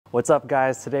What's up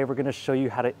guys? Today we're going to show you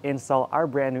how to install our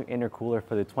brand new intercooler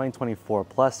for the 2024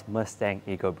 Plus Mustang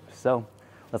Ecoboost. So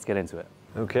let's get into it.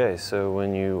 Okay, so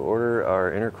when you order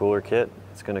our intercooler kit,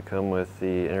 it's going to come with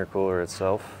the intercooler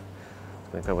itself.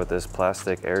 It's going to come with this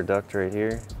plastic air duct right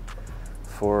here,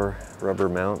 4 rubber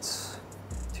mounts,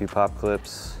 2 pop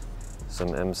clips,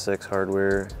 some M6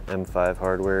 hardware, M5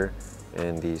 hardware,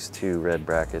 and these 2 red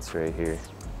brackets right here.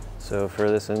 So for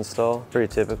this install,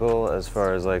 pretty typical as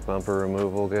far as like bumper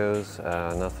removal goes,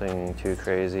 nothing too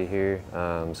crazy here.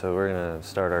 So we're gonna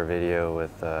start our video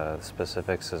with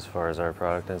specifics as far as our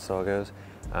product install goes.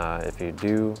 If you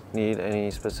do need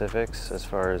any specifics as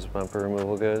far as bumper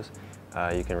removal goes,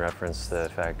 you can reference the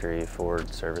factory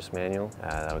Ford service manual.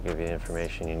 That'll give you the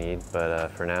information you need. But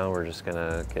for now, we're just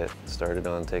gonna get started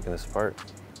on taking this apart.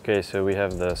 Okay, so we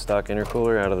have the stock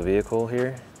intercooler out of the vehicle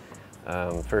here.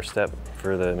 First step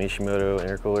for the Mishimoto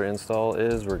intercooler install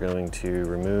is we're going to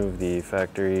remove the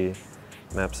factory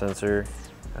map sensor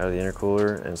out of the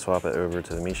intercooler and swap it over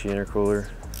to the Mishi intercooler.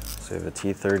 So we have a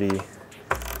T30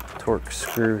 torque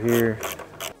screw here.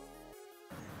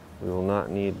 We will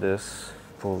not need this.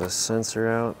 Pull this sensor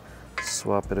out,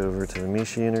 swap it over to the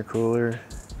Mishi intercooler,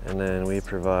 and then we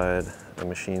provide a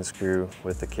machine screw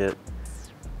with the kit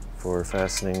for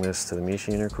fastening this to the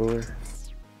Mishi intercooler.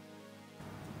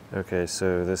 Okay,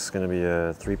 so this is going to be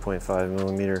a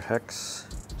 3.5mm hex.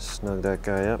 Snug that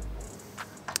guy up.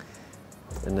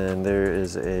 And then there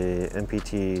is a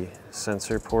MPT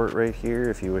sensor port right here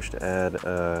if you wish to add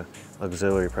a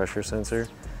auxiliary pressure sensor.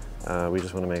 We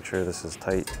just want to make sure this is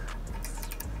tight.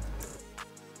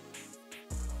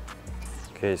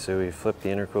 Okay, so we flip the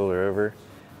intercooler over,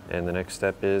 and the next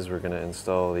step is we're going to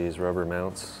install these rubber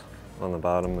mounts on the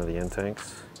bottom of the end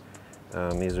tanks.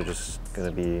 These are just going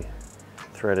to be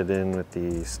threaded in with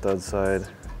the stud side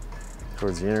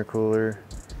towards the intercooler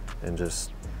and just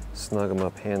snug them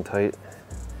up hand tight.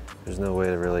 There's no way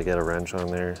to really get a wrench on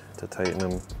there to tighten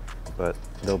them, but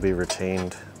they'll be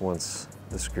retained once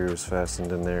the screw is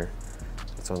fastened in there.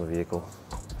 It's on the vehicle.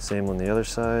 Same on the other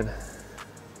side.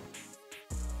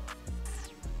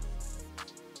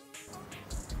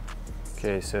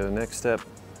 Okay, so next step,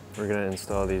 we're going to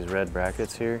install these red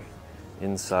brackets here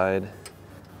inside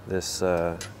this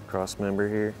cross member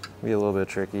here. Be a little bit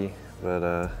tricky,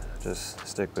 but just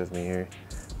stick with me here.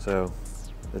 So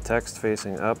the text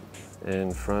facing up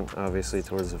in front, obviously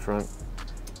towards the front,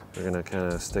 we're gonna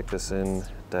kind of stick this in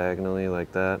diagonally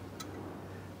like that.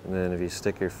 And then if you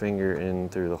stick your finger in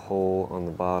through the hole on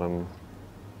the bottom,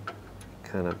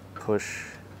 kind of push.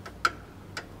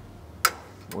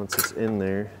 Once it's in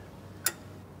there,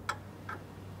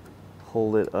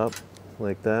 hold it up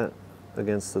like that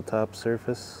against the top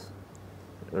surface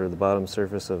or the bottom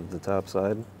surface of the top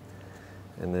side,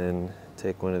 and then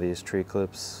take one of these tree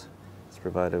clips that's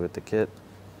provided with the kit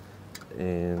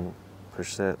and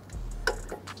push that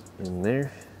in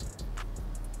there.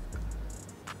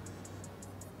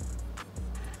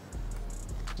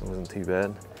 It wasn't too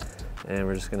bad. And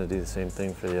we're just going to do the same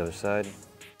thing for the other side.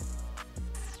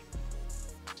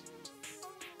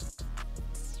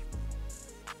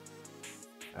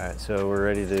 Alright, so we're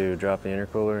ready to drop the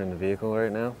intercooler in the vehicle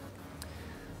right now.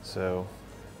 So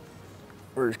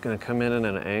we're just going to come in at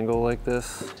an angle like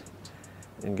this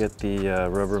and get the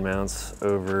rubber mounts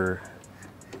over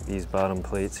these bottom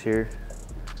plates here.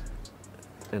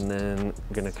 And then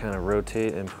I'm going to kind of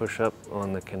rotate and push up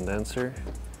on the condenser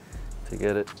to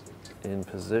get it in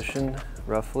position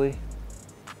roughly,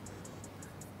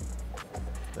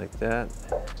 like that.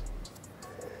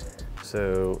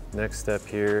 So next step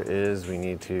here is we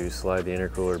need to slide the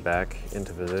intercooler back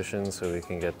into position so we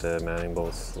can get the mounting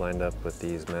bolts lined up with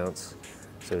these mounts.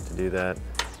 So to do that,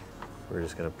 we're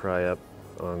just going to pry up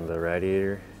on the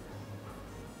radiator.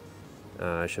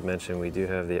 I should mention we do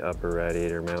have the upper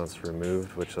radiator mounts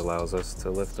removed, which allows us to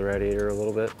lift the radiator a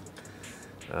little bit.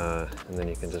 And then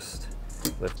you can just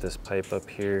lift this pipe up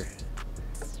here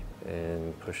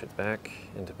and push it back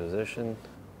into position.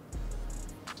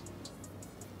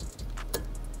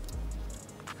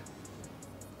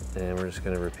 And we're just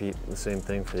going to repeat the same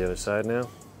thing for the other side now.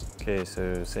 Okay,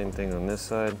 so same thing on this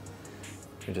side.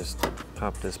 We just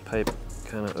pop this pipe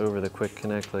kind of over the quick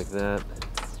connect like that,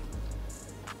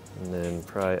 and then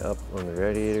pry up on the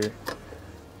radiator,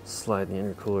 slide the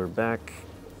intercooler back,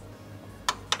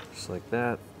 just like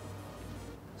that.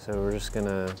 So we're just going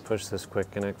to push this quick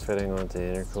connect fitting onto the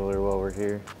intercooler while we're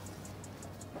here.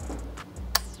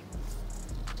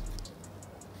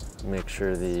 Make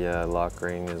sure the lock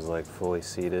ring is like fully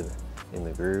seated in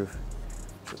the groove,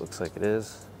 which it looks like it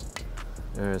is.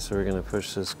 All right, so we're gonna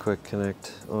push this quick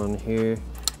connect on here.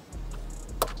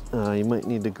 You might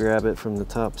need to grab it from the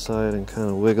top side and kind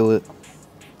of wiggle it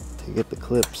to get the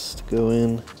clips to go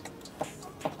in.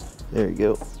 There you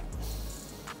go.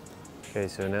 Okay,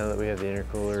 so now that we have the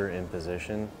intercooler in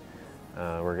position,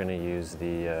 we're going to use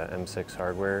the M6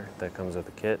 hardware that comes with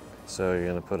the kit. So you're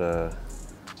going to put a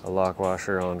lock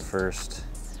washer on first,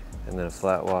 and then a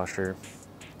flat washer.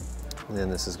 And then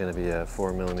this is going to be a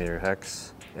 4mm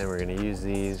hex. And we're going to use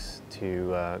these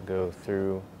to go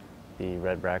through the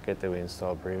red bracket that we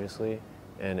installed previously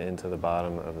and into the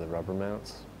bottom of the rubber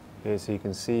mounts. Okay, so you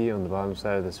can see on the bottom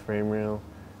side of this frame rail,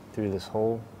 through this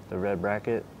hole, the red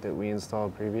bracket that we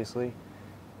installed previously.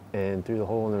 And through the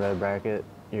hole in the red bracket,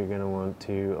 you're going to want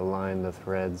to align the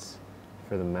threads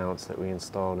for the mounts that we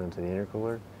installed into the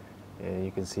intercooler. And you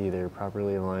can see they're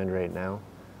properly aligned right now,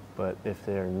 but if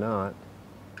they're not,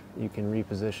 you can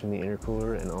reposition the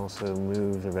intercooler and also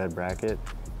move the red bracket.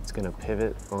 It's going to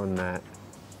pivot on that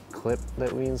clip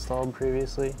that we installed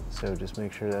previously, so just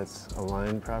make sure that's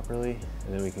aligned properly,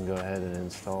 and then we can go ahead and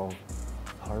install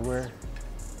hardware.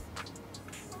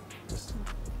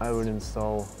 I would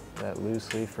install that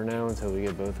loosely for now until we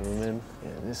get both of them in.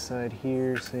 And this side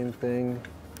here, same thing.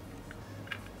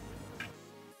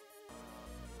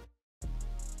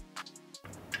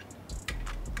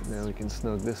 Now we can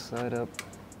snug this side up.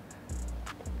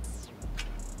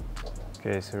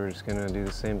 Okay, so we're just gonna do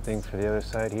the same thing for the other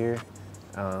side here.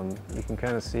 You can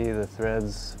kind of see the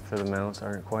threads for the mounts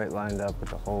aren't quite lined up with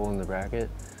the hole in the bracket.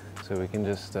 So we can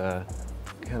just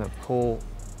kind of pull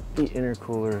the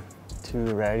intercooler to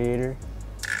the radiator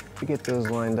to get those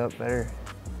lined up better.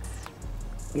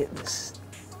 Get this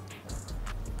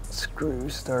screw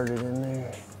started in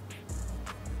there.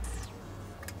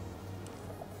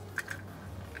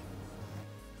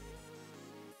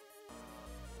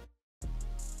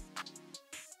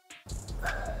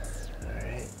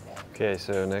 Okay,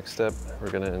 so next step, we're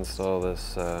going to install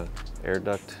this air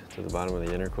duct to the bottom of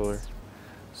the intercooler.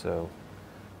 So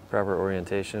proper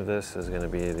orientation of this is going to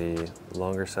be the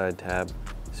longer side tab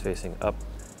is facing up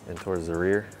and towards the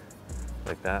rear,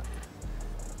 like that.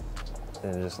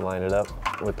 And just line it up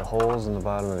with the holes in the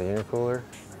bottom of the intercooler.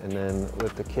 And then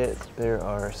with the kit, there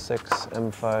are 6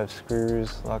 M5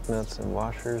 screws, lock nuts, and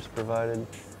washers provided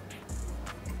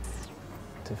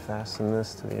to fasten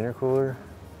this to the intercooler.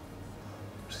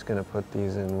 Just gonna put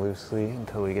these in loosely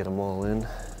until we get them all in.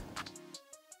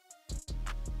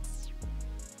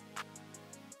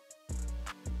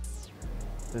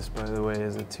 This, by the way,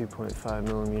 is a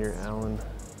 2.5mm Allen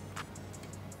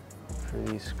for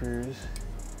these screws.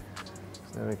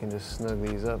 So now we can just snug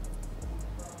these up.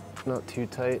 Not too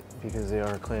tight because they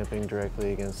are clamping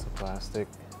directly against the plastic.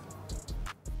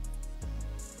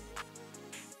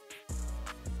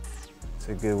 It's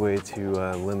a good way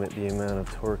to limit the amount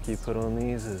of torque you put on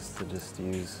these is to just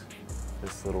use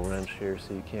this little wrench here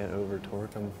so you can't over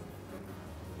torque them.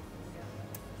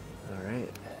 All right.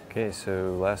 Okay,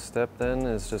 so last step then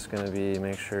is just going to be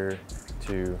make sure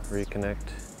to reconnect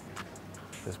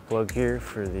this plug here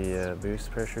for the boost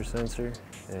pressure sensor,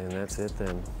 and that's it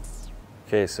then.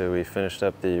 Okay, so we finished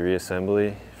up the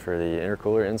reassembly for the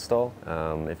intercooler install.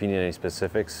 If you need any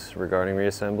specifics regarding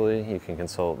reassembly, you can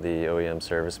consult the OEM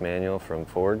service manual from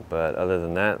Ford. But other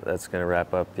than that, that's going to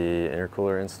wrap up the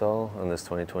intercooler install on this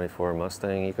 2024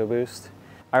 Mustang Ecoboost.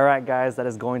 All right, guys, that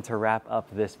is going to wrap up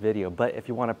this video. But if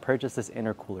you want to purchase this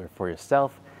intercooler for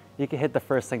yourself, you can hit the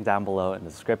first link down below in the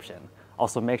description.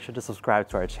 Also, make sure to subscribe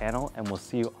to our channel, and we'll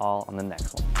see you all on the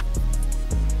next one.